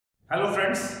Hello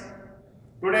friends,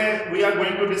 today we are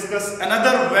going to discuss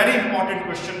another very important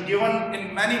question given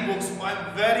in many books by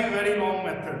very long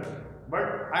method,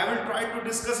 but I will try to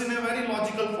discuss in a very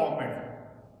logical format.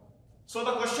 So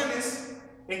the question is,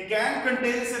 a can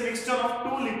contains a mixture of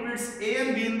two liquids A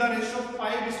and B in the ratio of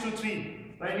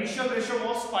 5:3. The initial ratio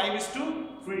was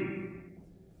 5:3.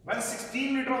 When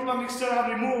 16 liters of the mixture are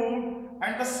removed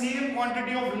and the same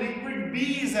quantity of liquid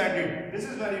B is added, this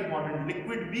is very important,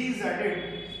 liquid B is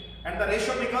added and the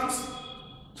ratio becomes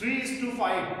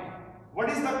 3:5. What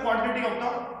is the quantity of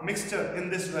the mixture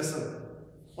in this vessel?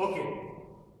 Okay,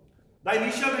 the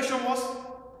initial ratio was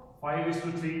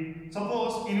 5:3.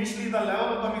 Suppose initially the level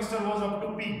of the mixture was up to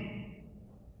P.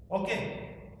 Okay,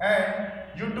 and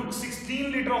you took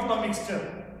 16 liters of the mixture.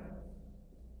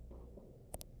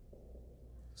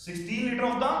 16 liters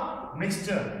of the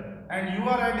mixture and you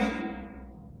are adding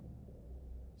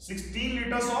 16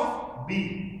 liters of B.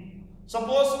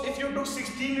 Suppose if you took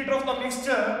 16 liters of the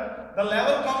mixture, the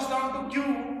level comes down to Q,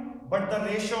 but the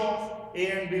ratio of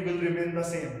A and B will remain the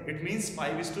same. It means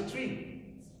 5:3.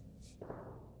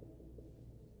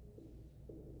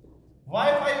 Why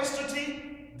 5:3?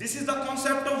 This is the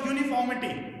concept of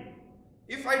uniformity.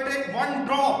 If I take one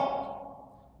drop,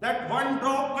 that one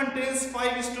drop contains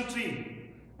 5:3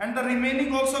 and the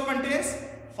remaining also contains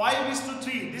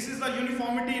 5:3. This is the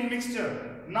uniformity in mixture.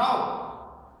 Now,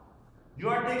 you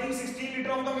are taking 16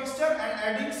 liters of the mixture and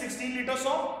adding 16 liters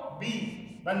of B.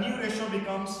 The new ratio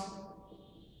becomes,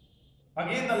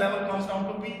 again the level comes down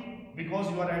to P because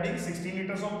you are adding 16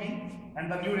 liters of B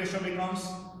and the new ratio becomes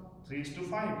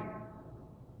 3:5.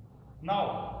 Now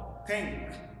think,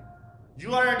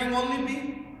 you are adding only B.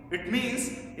 It means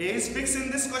A is fixed in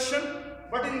this question,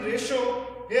 but in ratio,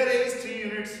 here A is 3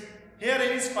 units, here A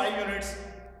is 5 units.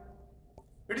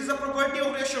 It is a property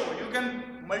of ratio. You can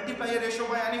multiply a ratio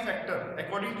by any factor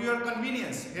according to your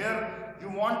convenience. Here you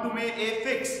want to make A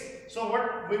fixed. So what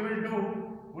we will do,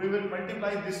 we will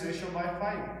multiply this ratio by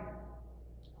 5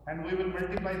 and we will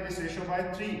multiply this ratio by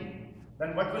 3. Then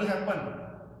what will happen?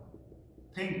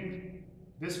 Think.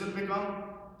 This will become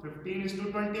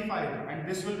 15:25 and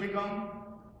this will become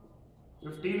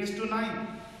 15:9.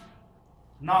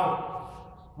 Now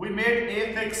we made A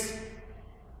fixed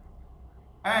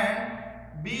and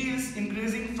B is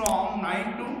increasing from 9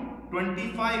 to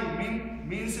 25,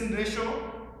 means in ratio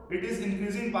it is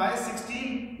increasing by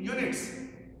 16 units,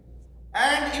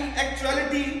 and in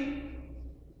actuality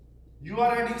you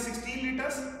are adding 16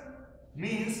 liters,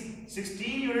 means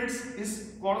 16 units is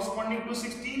corresponding to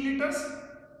 16 liters.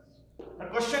 The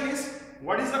question is,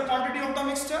 what is the quantity of the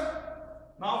mixture?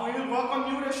 Now we will work on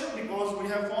new ratio because we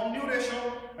have formed new ratio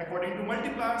according to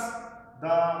multipliers.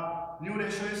 The new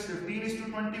ratio is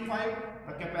 15:25.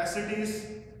 The capacity is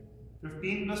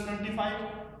 15 plus 25,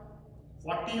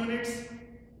 40 units.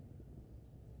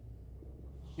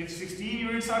 If 16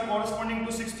 units are corresponding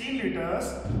to 16 liters,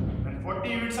 then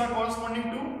 40 units are corresponding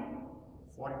to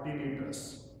 40 liters.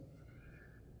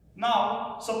 Now,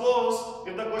 suppose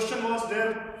if the question was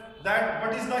there that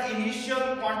what is the initial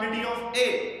quantity of A,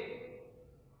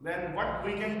 then what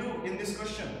we can do in this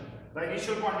question? The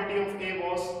initial quantity of A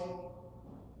was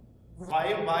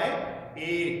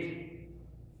 5/8.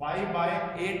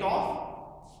 5/8 of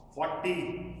 40.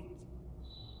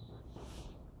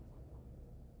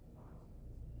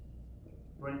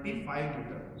 25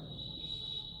 liters.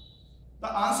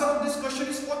 The answer of this question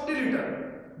is 40 liters.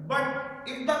 But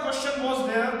if the question was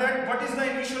there that what is the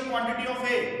initial quantity of A,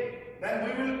 then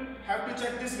we will have to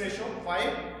check this ratio,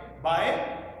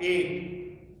 5/8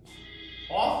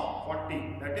 of 40,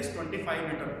 that is 25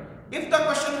 liters. If the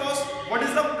question was what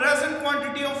is the present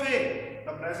quantity of A,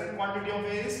 the present quantity of A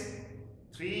is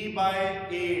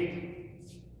 3/8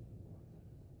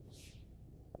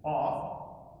 of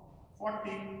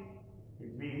 40.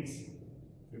 It means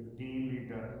 15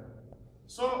 liters.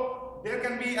 So there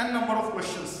can be a number of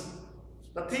questions.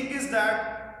 The thing is that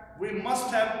we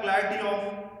must have clarity of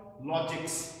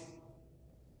logics.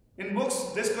 In books,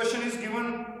 this question is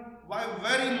given by a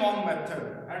very long method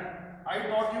and I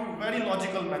taught you very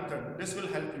logical method. This will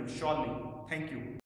help you surely. Thank you.